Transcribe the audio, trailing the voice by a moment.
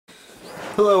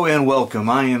Hello and welcome.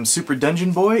 I am Super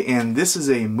Dungeon Boy, and this is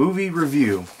a movie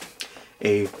review.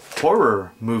 A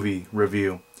horror movie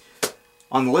review.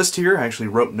 On the list here, I actually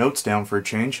wrote notes down for a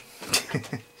change.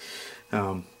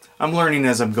 I'm learning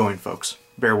as I'm going, folks.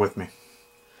 Bear with me.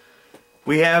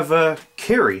 We have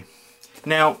Carrie.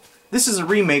 Now, this is a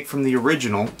remake from the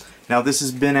original. Now, this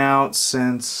has been out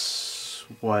since,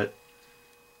 what,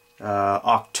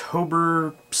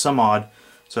 October some odd.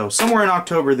 So, somewhere in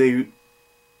October, they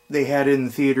had it in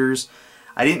the theaters.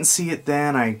 I didn't see it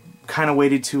then. I kind of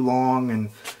waited too long, and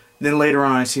then later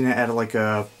on I seen it at like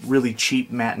a really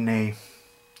cheap matinee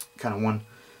kind of one.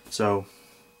 So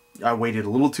I waited a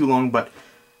little too long, but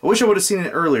I wish I would have seen it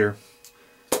earlier.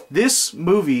 This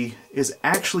movie is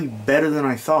actually better than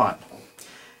I thought.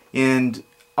 And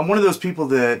I'm one of those people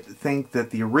that think that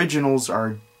the originals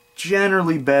are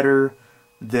generally better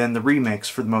than the remakes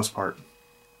for the most part.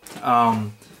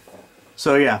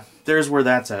 So yeah, there's where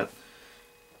that's at.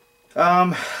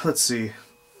 Let's see.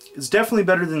 It's definitely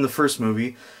better than the first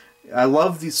movie. I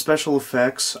love the special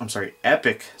effects. I'm sorry,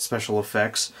 epic special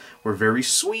effects were very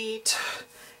sweet.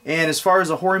 And as far as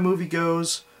a horror movie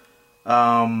goes,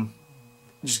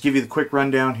 just give you the quick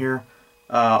rundown here.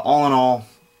 All in all,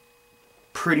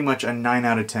 pretty much a 9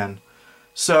 out of 10.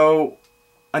 So,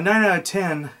 a 9 out of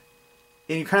 10,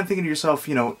 and you're kind of thinking to yourself,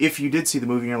 you know, if you did see the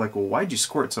movie and you're like, well, why'd you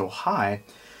score it so high?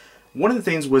 One of the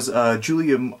things was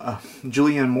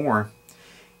Julianne Moore,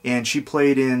 and she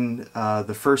played in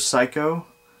the first Psycho.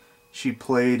 She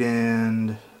played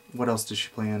in, what else did she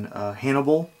play in?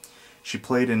 Hannibal. She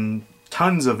played in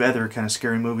tons of other kind of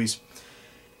scary movies.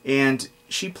 And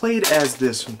she played as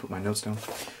this, let me put my notes down.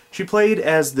 She played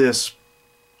as this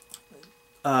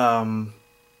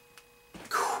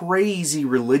crazy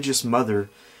religious mother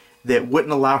that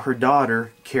wouldn't allow her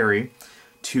daughter, Carrie,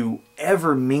 to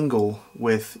ever mingle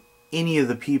with any of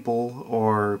the people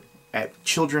or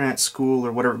children at school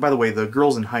or whatever. By the way, the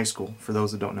girl's in high school, for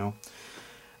those that don't know.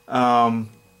 Oh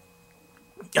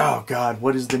God,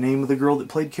 what is the name of the girl that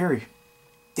played Carrie?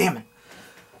 Damn it.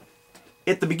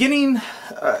 At the beginning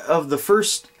of the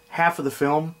first half of the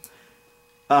film,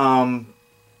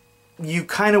 you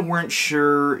kind of weren't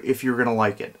sure if you were going to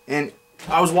like it. And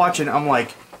I was watching, I'm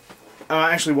like,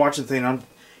 I'm actually watching the thing, I'm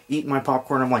eating my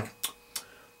popcorn, I'm like,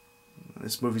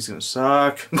 this movie's gonna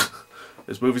suck.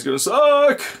 This movie's gonna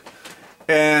suck.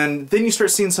 And then you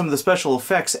start seeing some of the special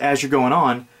effects as you're going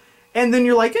on, and then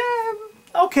you're like,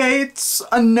 okay, it's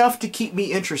enough to keep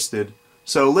me interested.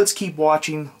 So let's keep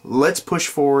watching, let's push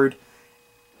forward,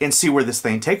 and see where this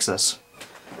thing takes us.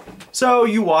 So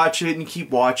you watch it and you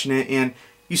keep watching it, and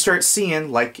you start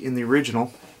seeing, like in the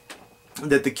original,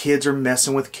 that the kids are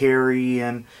messing with Carrie,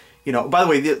 and, you know, by the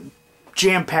way, the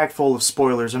jam-packed full of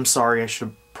spoilers. I'm sorry, I should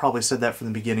have probably said that from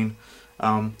the beginning.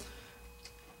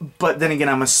 But then again,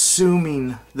 I'm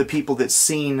assuming the people that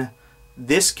seen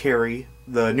this Carrie,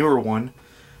 the newer one,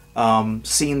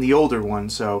 seen the older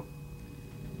one, so,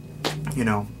 you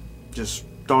know, just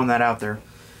throwing that out there.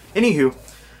 Anywho,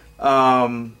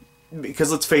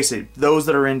 because let's face it, those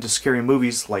that are into scary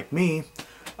movies like me,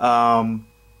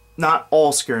 not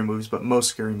all scary movies, but most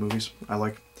scary movies I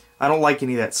like. I don't like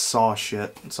any of that Saw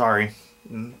shit. Sorry.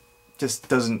 Just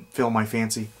doesn't fill my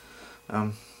fancy.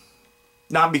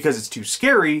 Not because it's too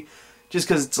scary, just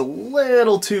because it's a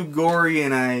little too gory,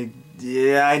 and I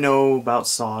know about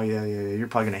Saw, yeah, you're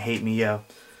probably gonna hate me, yeah.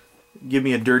 Give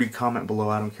me a dirty comment below,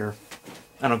 I don't care.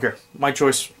 I don't care. My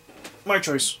choice. My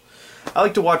choice. I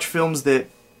like to watch films that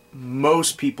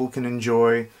most people can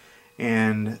enjoy,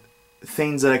 and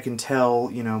things that I can tell,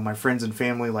 you know, my friends and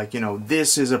family, like, you know,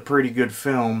 this is a pretty good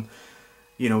film.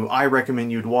 You know, I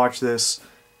recommend you'd watch this.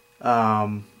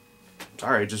 Sorry,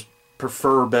 I just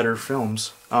prefer better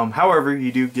films. However,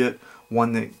 you do get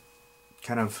one that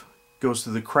kind of goes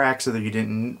through the cracks, either you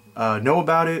didn't know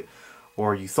about it,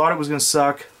 or you thought it was going to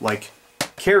suck, like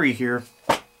Carrie here.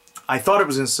 I thought it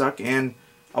was going to suck, and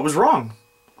I was wrong.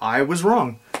 I was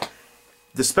wrong.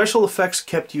 The special effects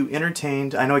kept you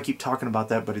entertained. I know I keep talking about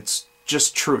that, but it's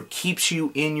just true. It keeps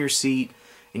you in your seat,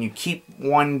 and you keep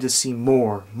wanting to see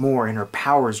more, and her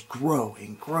powers grow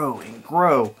and grow and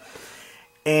grow.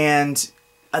 And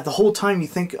at the whole time you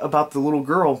think about the little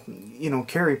girl, you know,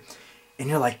 Carrie, and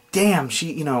you're like, damn,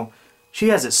 she, you know, she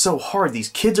has it so hard. These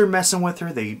kids are messing with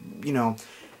her. They, you know,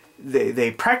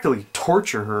 they practically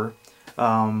torture her,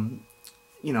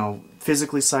 you know,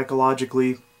 physically,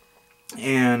 psychologically,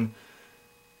 and,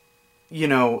 you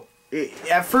know,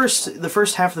 at first, the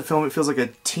first half of the film, it feels like a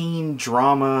teen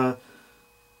drama.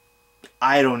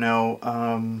 I don't know,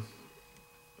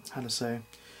 how to say,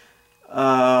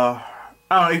 I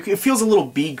don't know, it feels a little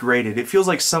B-graded. It feels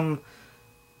like some,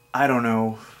 I don't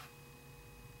know,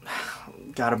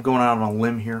 God, I'm going out on a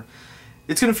limb here.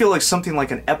 It's going to feel like something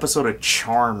like an episode of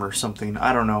Charm or something.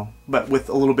 I don't know. But with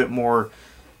a little bit more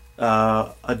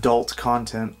adult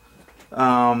content.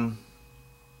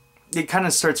 It kind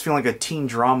of starts feeling like a teen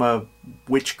drama,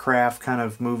 witchcraft kind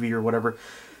of movie or whatever.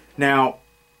 Now,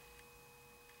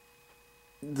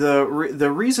 the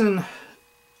reason,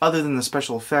 other than the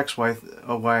special effects, why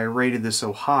I rated this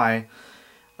so high,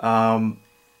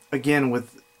 again,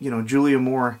 with, Julia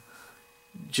Moore,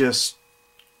 just,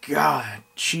 God,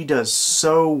 she does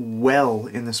so well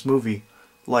in this movie.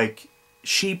 Like,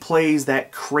 she plays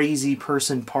that crazy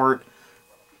person part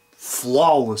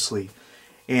flawlessly.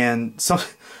 And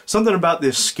something about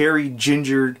this scary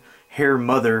ginger hair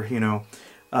mother,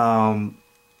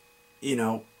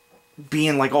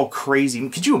 being like all crazy.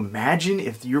 Could you imagine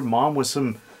if your mom was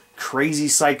some crazy,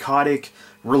 psychotic,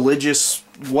 religious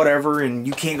whatever, and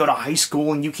you can't go to high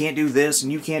school, and you can't do this,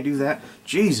 and you can't do that?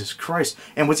 Jesus Christ.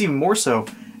 And what's even more so,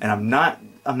 and I'm not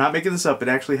making this up, it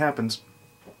actually happens,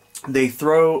 they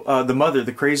throw the mother,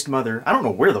 the crazed mother, I don't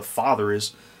know where the father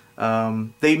is.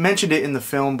 They mentioned it in the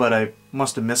film, but I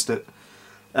must have missed it.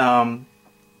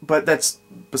 But that's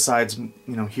besides,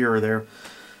 here or there.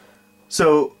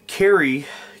 So Carrie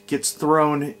gets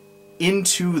thrown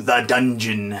into the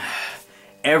dungeon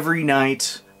every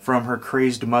night from her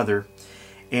crazed mother.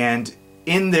 And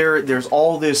in there's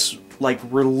all this, like,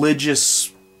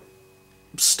 religious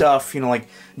stuff, like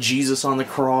Jesus on the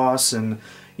cross and,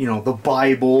 the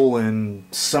Bible and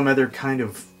some other kind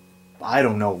of, I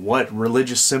don't know what,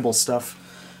 religious symbol stuff,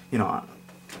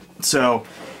 So,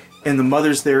 and the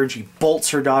mother's there and she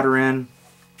bolts her daughter in.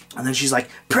 And then she's like,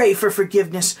 pray for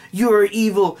forgiveness. You are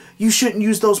evil. You shouldn't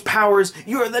use those powers.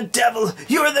 You're the devil.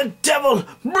 You're the devil.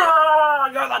 You're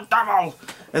the devil.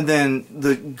 And then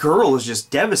the girl is just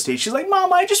devastated. She's like,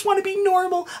 Mom, I just want to be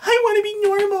normal. I want to be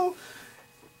normal.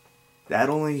 That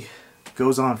only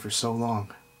goes on for so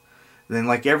long. Then,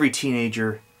 like every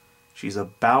teenager, she's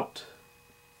about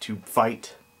to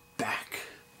fight back.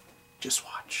 Just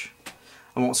watch.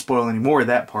 I won't spoil any more of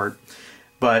that part.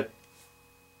 But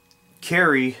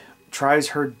Carrie tries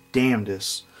her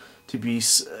damnedest to be,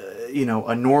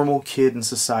 a normal kid in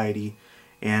society.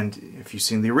 And if you've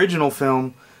seen the original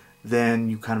film, then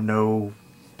you kind of know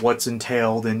what's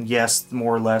entailed. And yes,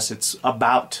 more or less, it's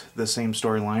about the same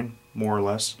storyline, more or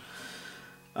less.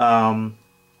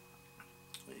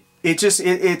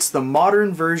 It's the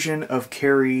modern version of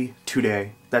Carrie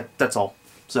today. That's all.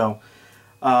 So,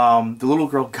 the little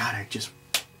girl, God, I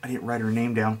didn't write her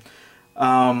name down.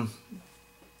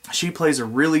 She plays a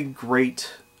really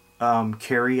great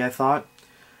Carrie, I thought.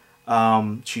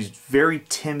 She's very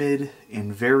timid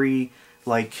and very,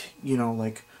 like,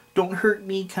 don't hurt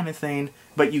me kind of thing.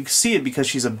 But you see it because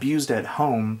she's abused at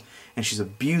home and she's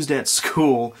abused at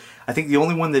school. I think the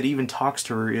only one that even talks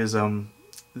to her is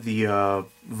the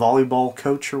volleyball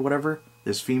coach or whatever,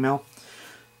 this female.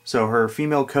 So her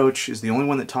female coach is the only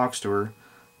one that talks to her.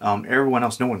 Everyone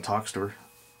else, no one talks to her.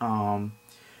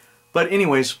 But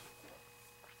anyways,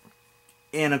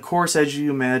 and of course, as you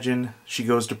imagine, she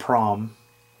goes to prom,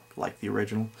 like the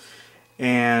original.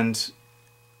 And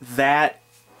that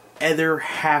other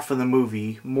half of the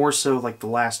movie, more so like the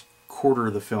last quarter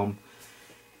of the film,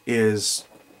 is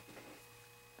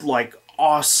like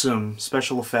awesome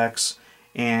special effects.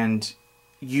 And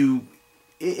you,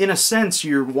 in a sense,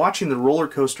 you're watching the roller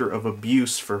coaster of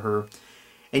abuse for her.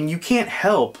 And you can't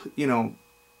help,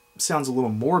 sounds a little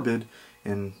morbid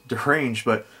and deranged,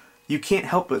 but you can't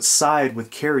help but side with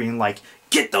Carrie and like,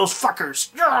 get those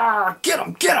fuckers! Get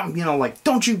them! Like,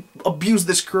 don't you abuse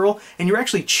this girl. And you're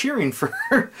actually cheering for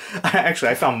her. I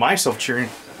found myself cheering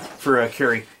for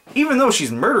Carrie. Even though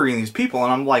she's murdering these people,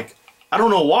 and I'm like, I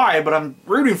don't know why, but I'm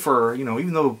rooting for her,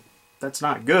 even though that's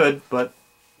not good, but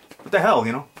what the hell,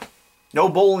 No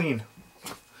bullying.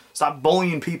 Stop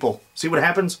bullying people. See what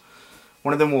happens?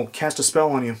 One of them will cast a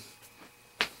spell on you.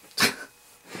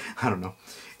 I don't know.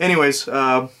 Anyways,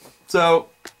 so,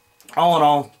 all in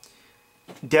all,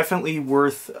 definitely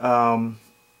worth a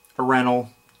rental.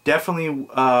 Definitely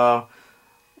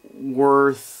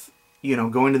worth,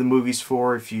 going to the movies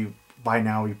for. If you, by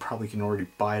now, you probably can already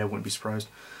buy it. I wouldn't be surprised.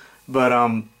 But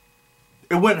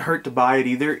it wouldn't hurt to buy it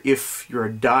either if you're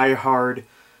a die-hard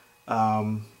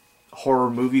horror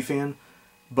movie fan.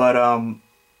 But,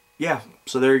 yeah,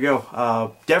 so there you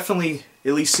go. Definitely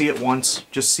at least see it once.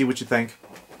 Just see what you think.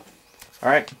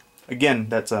 Alright, again,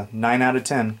 that's a 9 out of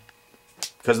 10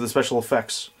 because of the special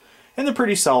effects. And they're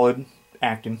pretty solid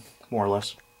acting, more or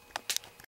less.